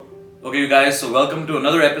Okay, you guys, so welcome to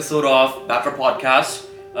another episode of Batra podcast.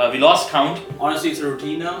 We lost count. Honestly, it's a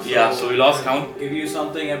routine now. So we lost count. Give you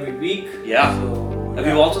something every week. Yeah. So, And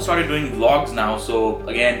we've also started doing vlogs now. So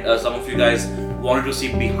again, some of you guys wanted to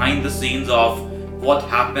see behind the scenes of what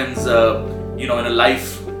happens, in a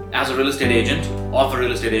life as a real estate agent, of a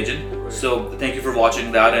real estate agent. So thank you for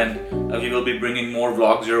watching that, and we will be bringing more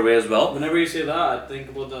vlogs your way as well. Whenever you say that, I think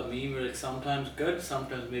about that meme where it's sometimes good,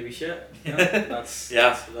 sometimes maybe shit. You know? That's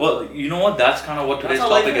Well, you know what? That's kind of what today's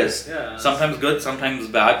topic is. Yeah, sometimes good, sometimes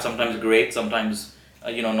bad, sometimes great, sometimes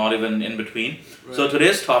not even in between. Right. So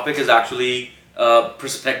today's topic is actually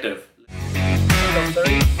perspective.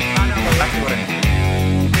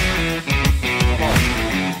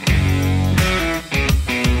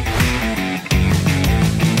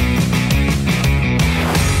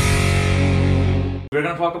 We're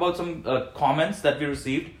going to talk about some comments that we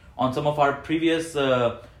received on some of our previous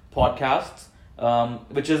podcasts,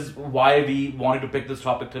 which is why we wanted to pick this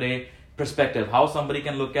topic today, perspective, how somebody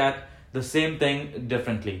can look at the same thing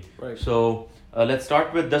differently. Right. So let's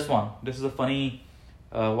start with this one. This is a funny,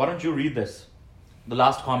 why don't you read this? The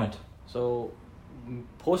last comment. So,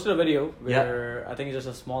 posted a video where I think it's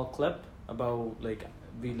just a small clip about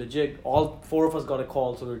we legit, all four of us got a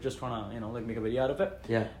call, so we're just trying to, make a video out of it.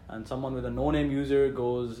 Yeah. And someone with a no-name user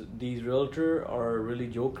goes, "These realtor are really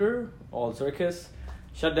joker, all circus,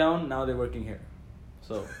 shut down, now they're working here."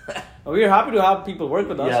 So, we're happy to have people work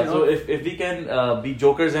with us. Yeah, so if we can be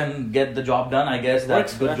jokers and get the job done, I guess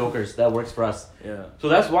that's good jokers. That works for us. Yeah. So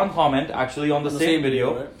that's one comment actually on the same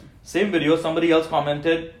video. Right? Same video, somebody else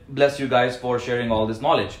commented, "Bless you guys for sharing all this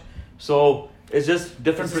knowledge." So it's just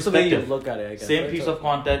different perspective. Look at it, I guess, same right? piece of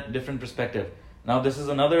content, different perspective. Now this is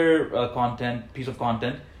another piece of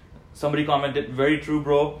content. Somebody commented, "Very true,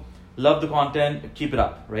 bro. Love the content. Keep it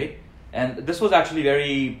up." Right? And this was actually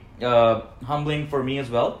very humbling for me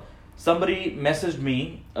as well. Somebody messaged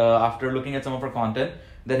me after looking at some of our content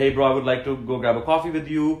that, "Hey, bro, I would like to go grab a coffee with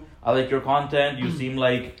you. I like your content. You seem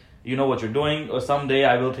like you know what you're doing. Or someday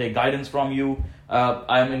I will take guidance from you.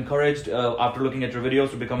 I'm encouraged after looking at your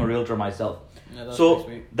videos to become a realtor myself." Yeah, that's so pretty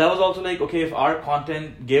sweet. that was also like, okay, if our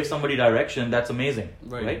content gave somebody direction, that's amazing.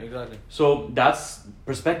 Right, exactly. So that's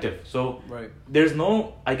perspective. So Right. there's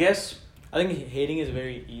no, I guess, I think hating is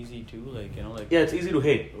very easy too, yeah, it's easy to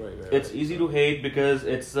hate. Right. It's easy to hate because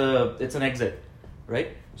it's an exit,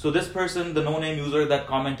 right? So this person, the no-name user that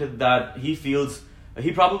commented that he feels he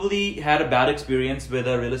probably had a bad experience with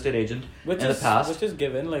a real estate agent in the past, which is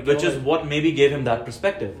given, which is what maybe gave him that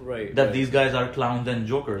perspective, Right, that right. these guys are clowns and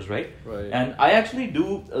jokers, right? Right. And I actually do,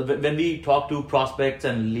 when we talk to prospects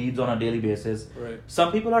and leads on a daily basis, Right.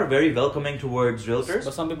 some people are very welcoming towards realtors.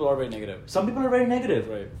 But some people are very negative. Some people are very negative,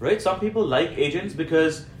 Right. Some people like agents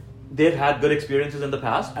because they've had good experiences in the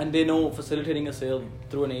past. And they know facilitating a sale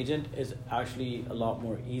through an agent is actually a lot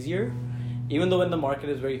more easier. Even though when the market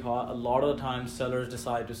is very hot, a lot of the times sellers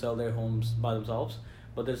decide to sell their homes by themselves.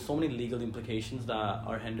 But there's so many legal implications that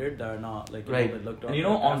are hindered that are not Right. looked And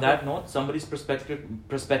on that note, somebody's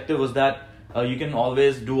perspective was that you can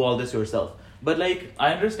always do all this yourself. But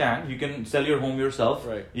I understand, you can sell your home yourself.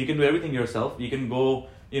 Right. You can do everything yourself. You can go,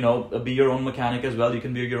 be your own mechanic as well. You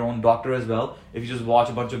can be your own doctor as well if you just watch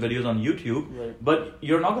a bunch of videos on YouTube. Right. But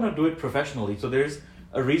you're not going to do it professionally. So there's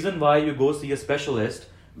a reason why you go see a specialist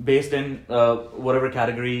based in whatever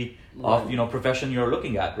category of profession you're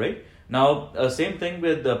looking at, right? Now, same thing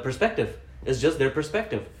with perspective. It's just their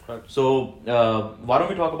perspective. Right. So why don't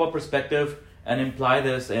we talk about perspective and imply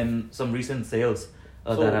this in some recent sales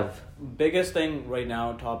that have... Biggest thing right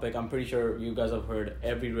now, topic, I'm pretty sure you guys have heard,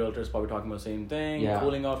 every realtor is probably talking about the same thing. Yeah.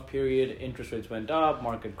 Cooling off period, interest rates went up,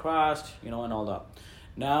 market crashed, and all that.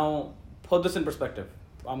 Now, put this in perspective.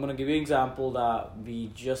 I'm going to give you an example that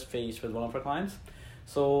we just faced with one of our clients.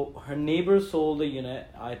 So her neighbor sold a unit,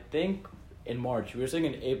 I think in March. We were saying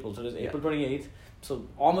in April, so it was April 28th, so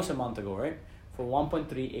almost a month ago, right? For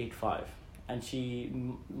 1.385.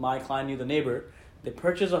 And my client knew the neighbor, they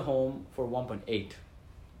purchased a home for 1.8,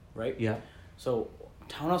 right? Yeah. So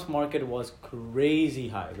townhouse market was crazy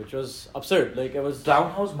high, which was absurd. It was...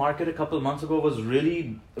 Townhouse market a couple months ago was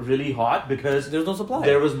really, really hot because There was no supply.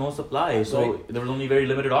 There was no supply, so Right. there was only very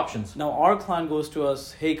limited options. Now our client goes to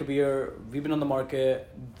us, "Hey Kabir, we've been on the market,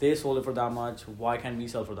 they sold it for that much, why can't we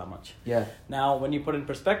sell for that much?" Yeah. Now when you put in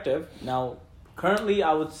perspective, now currently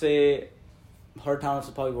I would say her townhouse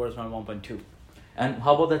is probably worth around 1.2. And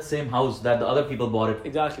how about that same house that the other people bought it?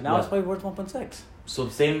 Exactly. Now Yeah. it's probably worth 1.6. So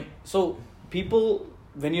the same... So people,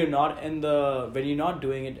 when you're not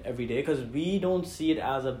doing it every day, because we don't see it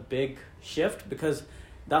as a big shift, because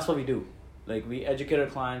that's what we do. We educate our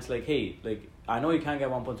clients, hey, I know you can't get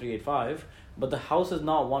 1.385, but the house is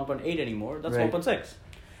not 1.8 anymore. That's Right. 1.6.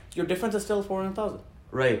 Your difference is still 400,000.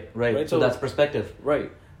 Right. So that's perspective.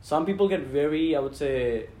 Right. Some people get very, I would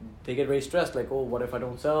say, they get very stressed. Like, oh, what if I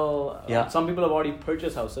don't sell? Yeah. Some people have already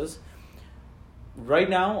purchased houses. Right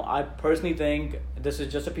now, I personally think this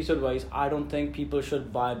is just a piece of advice. I don't think people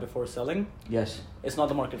should buy before selling. Yes. It's not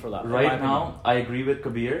the market for that. in my Right opinion. now, I agree with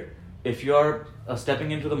Kabir. If you're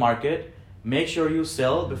stepping into the market, make sure you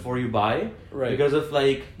sell before you buy. Right. Because of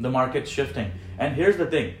like the market's shifting. And here's the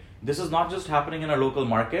thing. This is not just happening in our local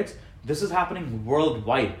markets. This is happening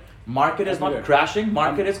worldwide. Market is not Everywhere. crashing.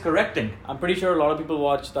 Market is correcting. I'm pretty sure a lot of people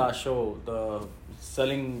watch that show, the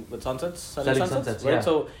Selling with Sunsets. Selling Sunsets, right? yeah.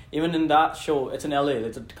 So even in that show, it's in LA.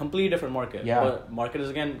 It's a completely different market. Yeah. But market is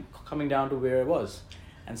again coming down to where it was.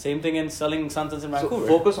 And same thing in Selling Sunsets in Vancouver.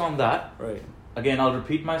 So focus on that. Right. Again, I'll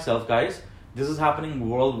repeat myself, guys. This is happening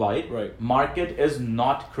worldwide. Right. Market is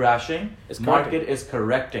not crashing. It's Market is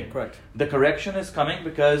correcting. Correct. The correction is coming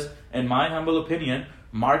because, in my humble opinion,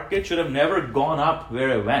 market should have never gone up where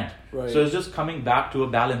it went. Right. So it's just coming back to a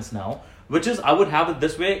balance now, which is I would have it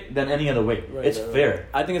this way than any other way. Right, It's right, fair. right.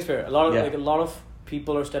 I think it's fair. A Yeah. lot of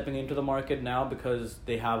people are stepping into the market now because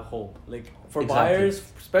they have hope. Like for Exactly. buyers,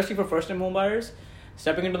 especially for first time home buyers,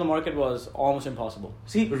 stepping into the market was almost impossible.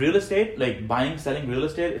 See, real estate, like buying, selling real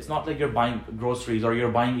estate, it's not like you're buying groceries or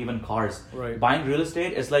you're buying even cars. Right. Buying real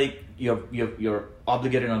estate is like you're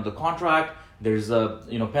obligated under the contract. There's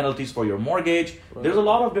penalties for your mortgage. Right. There's a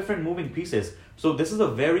lot of different moving pieces. So this is a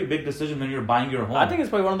very big decision when you're buying your home. I think it's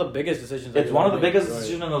probably one of the biggest decisions. that it's you one of wanna the make. biggest Right.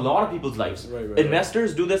 decisions in a lot of people's lives. Right.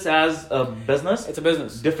 Investors do this as a business. It's a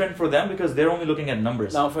business. Different for them because they're only looking at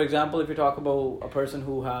numbers. Now, for example, if you talk about a person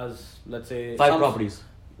who has, let's say, 5 properties.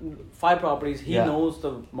 5 properties, he Yeah. knows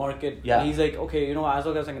the market. Yeah. He's like, okay, as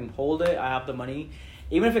long as I can hold it, I have the money.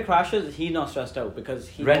 Even if it crashes, he's not stressed out because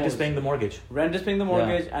he Rent knows is paying the mortgage. Rent is paying the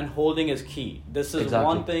mortgage, and holding is key. This is Exactly.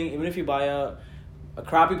 one thing. Even if you buy a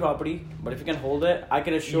crappy property, but if you can hold it, I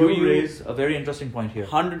can assure You you, raise a very interesting point here.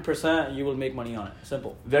 100% you will make money on it.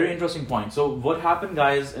 Simple. Very interesting point. So what happened,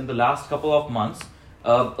 guys, in the last couple of months,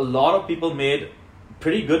 a lot of people made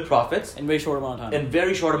pretty good profits In very short amount of time. in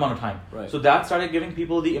very short amount of time. Right. So that started giving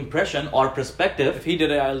people the impression or perspective. If he did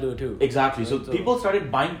it, I'll do it too. Exactly. So Right, so- people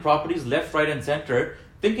started buying properties left, right, and center,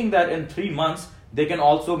 thinking that in 3 months they can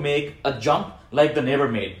also make a jump like the neighbor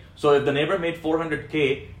made. So if the neighbor made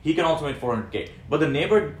 400K, he can also make 400K. But the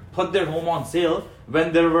neighbor put their home on sale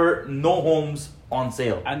when there were no homes on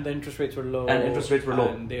sale. And the interest rates were low. And interest rates were low.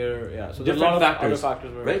 And so there's a Different lot of factors, other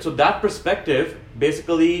factors. Were, right? So that perspective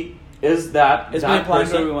basically is that It's that been applying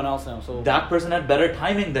to person- everyone else now. So that person had better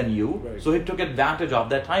timing than you, Right. so he took advantage of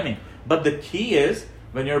that timing. But the key is,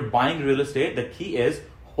 when you're buying real estate, the key is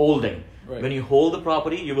holding. Right. When you hold the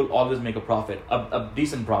property, you will always make a profit, a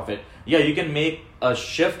decent profit. Yeah, you can make a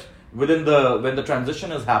shift when the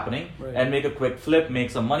transition is happening Right. and make a quick flip, make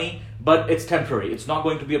some money, but it's temporary. It's not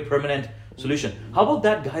going to be a permanent solution. How about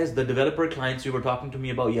that, guys, the developer clients you were talking to me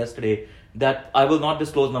about yesterday, that I will not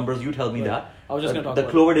disclose numbers, you tell me Right. that. I was just gonna talk the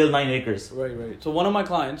about Cloverdale 9 acres. Right. So one of my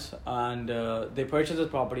clients, and they purchased this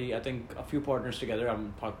property. I think a few partners together.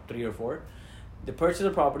 I'm part 3 or 4. They purchased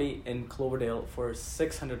a property in Cloverdale for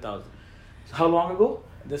 600,000. How long ago?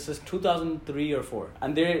 This is 2003 or 4,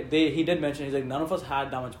 and he did mention, he's like, none of us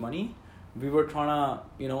had that much money. We were trying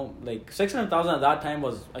to, like 600,000 at that time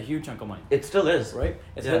was a huge chunk of money, It still is. right?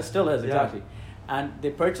 It Yeah. still is, Yeah. exactly. And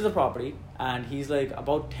they purchased the property, and he's like,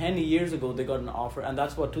 about 10 years ago they got an offer, and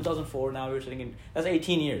that's what 2004. Now we're sitting in, that's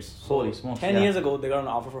 18 years. So Holy smokes, 10 yeah. years ago they got an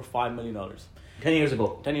offer for $5 million. 10 years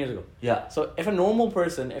ago. 10 years ago. Yeah. So if a normal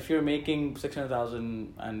person, if you're making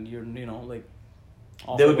 600,000 and you're like,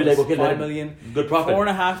 They would be like, okay, 5 million, good profit.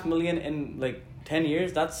 4.5 million in like 10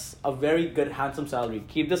 years. That's a very good, handsome salary.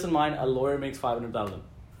 Keep this in mind. A lawyer makes 500,000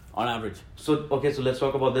 on average. So let's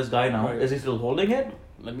talk about this guy now. Right. Is he still holding it?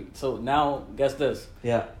 So now guess this.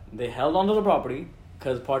 Yeah. They held onto the property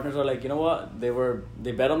because partners are like, you know what?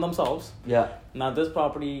 They bet on themselves. Yeah. Now this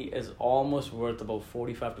property is almost worth about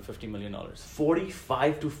 $45 to $50 million.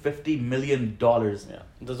 $45 to $50 million. Yeah.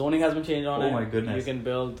 The zoning has been changed on Oh it. my goodness.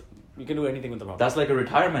 You can do anything with the property. That's like a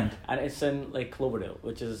retirement. And it's in like Cloverdale,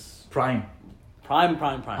 which is Prime. prime.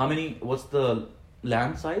 What's the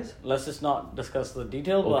land size? Let's just not discuss the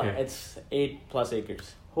detail, but Okay. it's 8+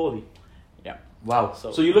 acres. Holy. Yeah. Wow.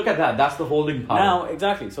 So- So you look at that. That's the holding power. Now,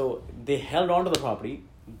 exactly. So they held on to the property.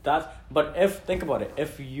 But think about it.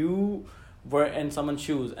 If you were in someone's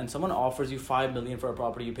shoes and someone offers you $5 million for a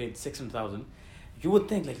property, you paid 600,000, you would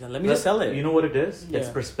think like, let me just sell it. You know what it is? It's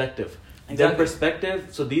Yeah. perspective. Exactly. Their perspective,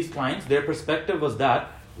 so these clients, their perspective was that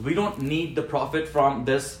we don't need the profit from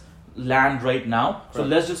this land right now, so Right.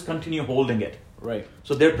 let's just continue holding it. Right.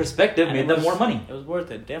 So their perspective And made them more money. It was worth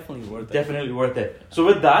it. Definitely worth it. Definitely worth it. So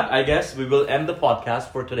with that, I guess we will end the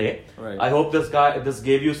podcast for today. Right. I hope this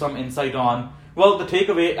gave you some insight on, well, the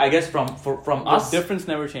takeaway, I guess, from us. The difference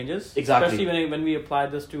never changes. Exactly. Especially when we apply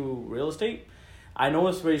this to real estate. I know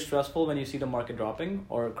it's very stressful when you see the market dropping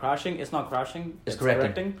or crashing. It's not crashing. It's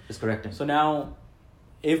correcting. It's correcting. So now,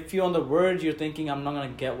 if you're on the verge, you're thinking, I'm not going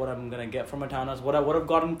to get what I'm going to get from a townhouse, what I would have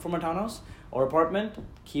gotten from a townhouse or apartment,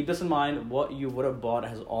 keep this in mind. What you would have bought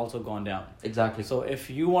has also gone down. Exactly. So if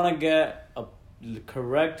you want to get a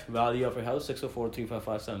correct value of your house,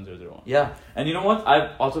 604-355-7001. Yeah. And you know what?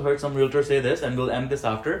 I've also heard some realtors say this, and we'll end this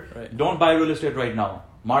after. Right. Don't buy real estate right now.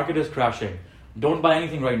 Market is crashing. Don't buy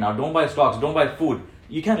anything right now. Don't buy stocks. Don't buy food.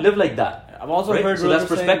 You can't live like that. I've also right? heard so that's realtors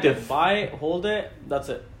perspective. saying, buy, hold it, that's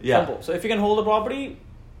it. Yeah. Simple. So if you can hold a property,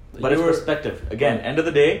 But it's perspective. Again, Right. end of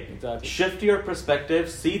the day, Exactly. shift your perspective,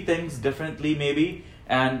 see things differently maybe,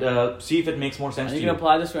 and see if it makes more sense and to you you. can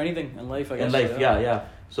apply this to anything in life, I guess. In life, yeah.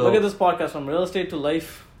 So look at this podcast from real estate to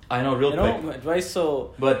life. I know, real quick. Advice.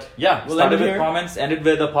 So, But yeah, We'll started end it with here. comments, ended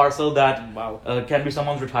with a parcel that wow. can be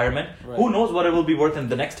someone's retirement. Right. Who knows what it will be worth in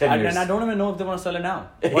the next 10 years? And I don't even know if they want to sell it now.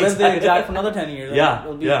 What if they jack for another 10 years? Yeah,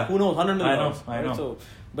 It'll be, yeah. Who knows? $100 million. I know. So,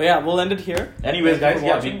 but yeah, we'll end it here. Anyways, Thank guys, you for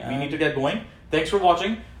yeah, watching, we need and to get going. Thanks for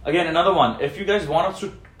watching. Again, another one. If you guys want us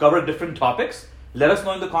to cover different topics, let us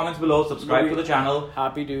know in the comments below. Subscribe to the channel.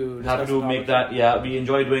 Happy to Happy discuss to the make topic. that. Yeah, we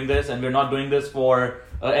enjoy doing this, and we're not doing this for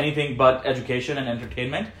anything but education and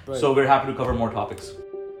entertainment. Right. So we're happy to cover more topics.